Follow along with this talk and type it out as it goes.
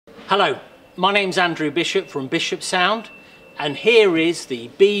Hello, my name's Andrew Bishop from Bishop Sound, and here is the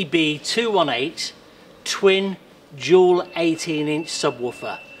BB218 twin dual 18-inch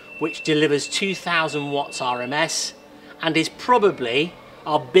subwoofer, which delivers 2000 watts RMS and is probably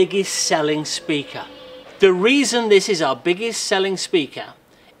our biggest selling speaker. The reason this is our biggest selling speaker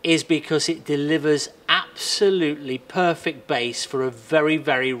is because it delivers absolutely perfect bass for a very,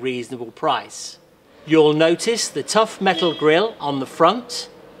 very reasonable price. You'll notice the tough metal grille on the front,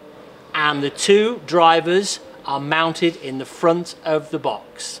 and the two drivers are mounted in the front of the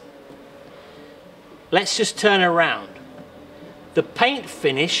box. Let's just turn around. The paint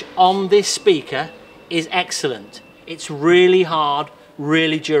finish on this speaker is excellent. It's really hard,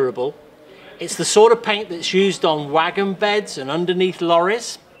 really durable. It's the sort of paint that's used on wagon beds and underneath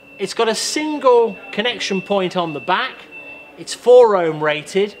lorries. It's got a single connection point on the back. It's 4 ohm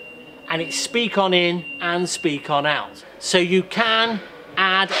rated, and it's speak on in and speak on out. So you can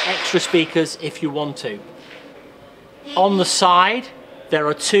add extra speakers if you want to. On the side, there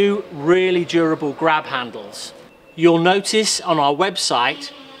are two really durable grab handles. You'll notice on our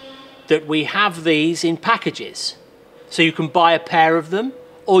website that we have these in packages. So you can buy a pair of them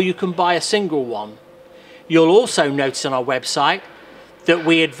or you can buy a single one. You'll also notice on our website that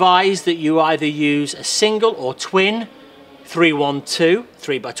we advise that you either use a single or twin 312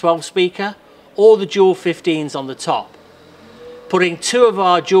 3x12 speaker or the dual 15s on the top. Putting two of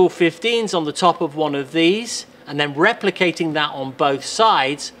our dual 15s on the top of one of these and then replicating that on both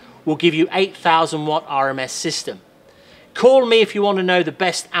sides will give you 8000 watt RMS system. Call me if you want to know the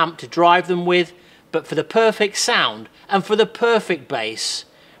best amp to drive them with, but for the perfect sound and for the perfect bass,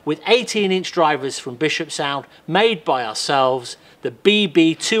 with 18-inch drivers from Bishop Sound made by ourselves, the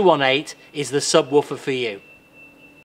BB218 is the subwoofer for you.